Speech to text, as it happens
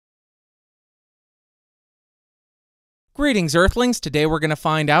Greetings, Earthlings. Today we're going to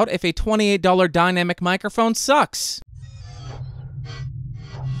find out if a $28 dynamic microphone sucks.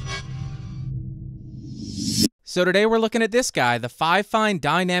 So today we're looking at this guy, the FiFine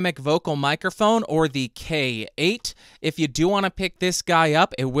Dynamic Vocal Microphone, or the K8. If you do want to pick this guy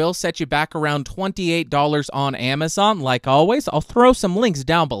up, it will set you back around $28 on Amazon. Like always, I'll throw some links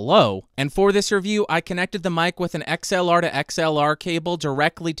down below. And for this review, I connected the mic with an XLR to XLR cable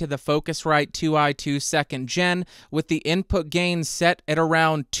directly to the Focusrite 2i2 2nd Gen with the input gain set at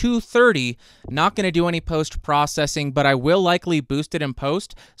around 230. Not going to do any post-processing, but I will likely boost it in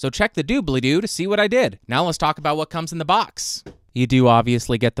post, so check the doobly-doo to see what I did. Now let's talk about what comes in the box. You do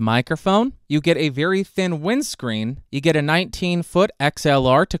obviously get the microphone, you get a very thin windscreen, you get a 19-foot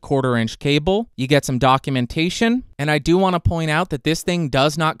XLR to 1/4-inch cable, you get some documentation, and I do want to point out that this thing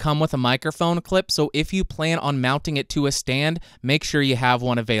does not come with a microphone clip, so if you plan on mounting it to a stand, make sure you have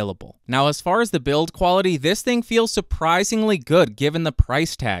one available. Now, as far as the build quality, this thing feels surprisingly good given the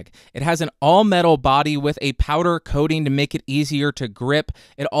price tag. It has an all-metal body with a powder coating to make it easier to grip.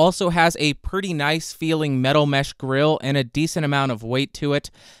 It also has a pretty nice feeling metal mesh grill and a decent amount of weight to it,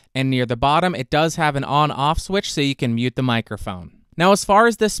 and near the bottom it does have an on-off switch so you can mute the microphone. Now, as far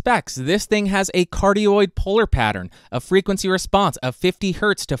as the specs, this thing has a cardioid polar pattern, a frequency response of 50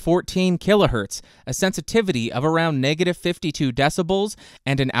 Hz to 14 kHz, a sensitivity of around -52 decibels,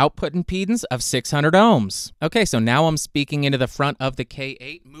 and an output impedance of 600 ohms. Okay, so now I'm speaking into the front of the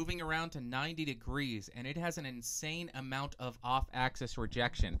K8, moving around to 90 degrees, and it has an insane amount of off-axis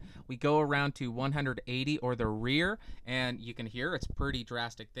rejection. We go around to 180 or the rear, and you can hear it's pretty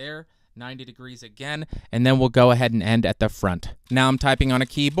drastic there. 90 degrees again, and then we'll go ahead and end at the front. Now I'm typing on a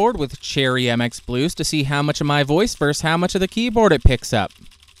keyboard with Cherry MX Blues to see how much of my voice versus how much of the keyboard it picks up.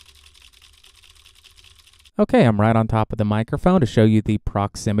 Okay, I'm right on top of the microphone to show you the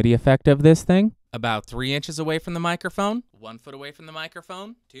proximity effect of this thing. About 3 inches away from the microphone, 1 foot away from the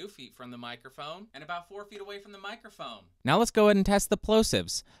microphone, 2 feet from the microphone, and about 4 feet away from the microphone. Now let's go ahead and test the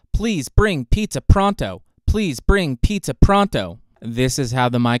plosives. Please bring pizza pronto. Please bring pizza pronto. This is how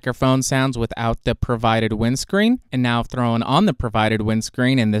the microphone sounds without the provided windscreen, and now throwing on the provided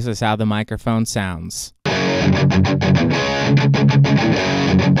windscreen, and this is how the microphone sounds.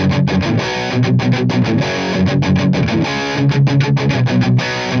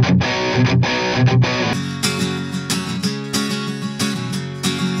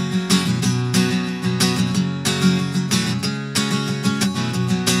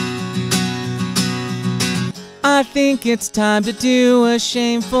 I think it's time to do a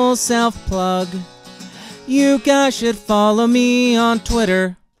shameful self-plug. You guys should follow me on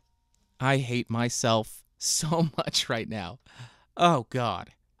Twitter. I hate myself so much right now. Oh, God.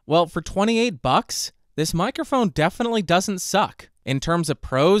 Well, for 28 bucks, this microphone definitely doesn't suck. In terms of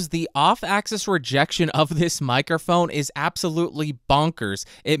pros, the off-axis rejection of this microphone is absolutely bonkers.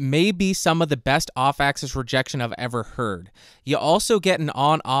 It may be some of the best off-axis rejection I've ever heard. You also get an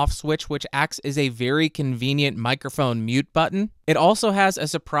on-off switch, which acts as a very convenient microphone mute button. It also has a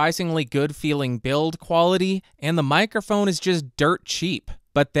surprisingly good feeling build quality, and the microphone is just dirt cheap.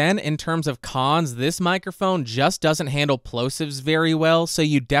 But then, in terms of cons, this microphone just doesn't handle plosives very well, so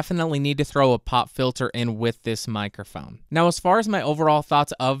you definitely need to throw a pop filter in with this microphone. Now, as far as my overall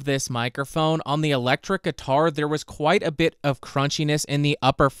thoughts of this microphone, on the electric guitar, there was quite a bit of crunchiness in the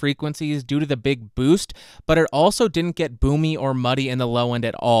upper frequencies due to the big boost, but it also didn't get boomy or muddy in the low end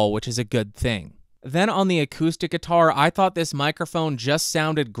at all, which is a good thing. Then on the acoustic guitar, I thought this microphone just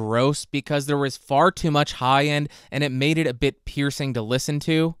sounded gross because there was far too much high end and it made it a bit piercing to listen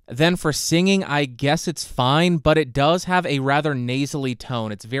to. Then for singing, I guess it's fine, but it does have a rather nasally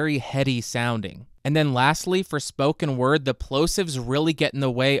tone. It's very heady sounding. And then lastly, for spoken word, the plosives really get in the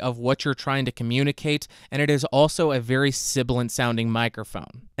way of what you're trying to communicate, and it is also a very sibilant sounding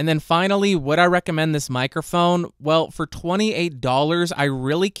microphone. And then finally, would I recommend this microphone? Well, for $28, I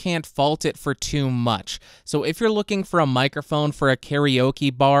really can't fault it for too much. So if you're looking for a microphone for a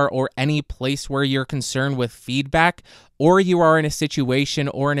karaoke bar or any place where you're concerned with feedback, or you are in a situation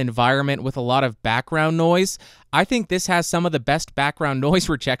or an environment with a lot of background noise, I think this has some of the best background noise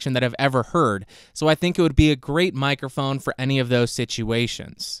rejection that I've ever heard, so I think it would be a great microphone for any of those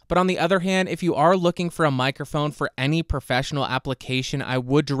situations. But on the other hand, if you are looking for a microphone for any professional application, I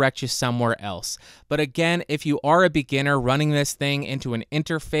would direct you somewhere else. But again, if you are a beginner running this thing into an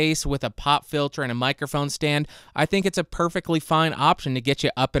interface with a pop filter and a microphone stand, I think it's a perfectly fine option to get you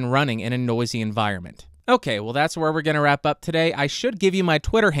up and running in a noisy environment. Okay, well that's where we're going to wrap up today. I should give you my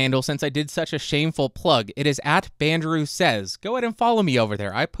Twitter handle since I did such a shameful plug. It is @BandrewSays. Go ahead and follow me over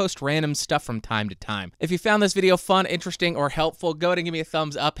there. I post random stuff from time to time. If you found this video fun, interesting, or helpful, go ahead and give me a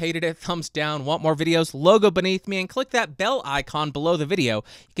thumbs up. Hated it, thumbs down. Want more videos? Logo beneath me, and click that bell icon below the video.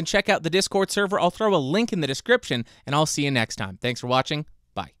 You can check out the Discord server. I'll throw a link in the description, and I'll see you next time. Thanks for watching.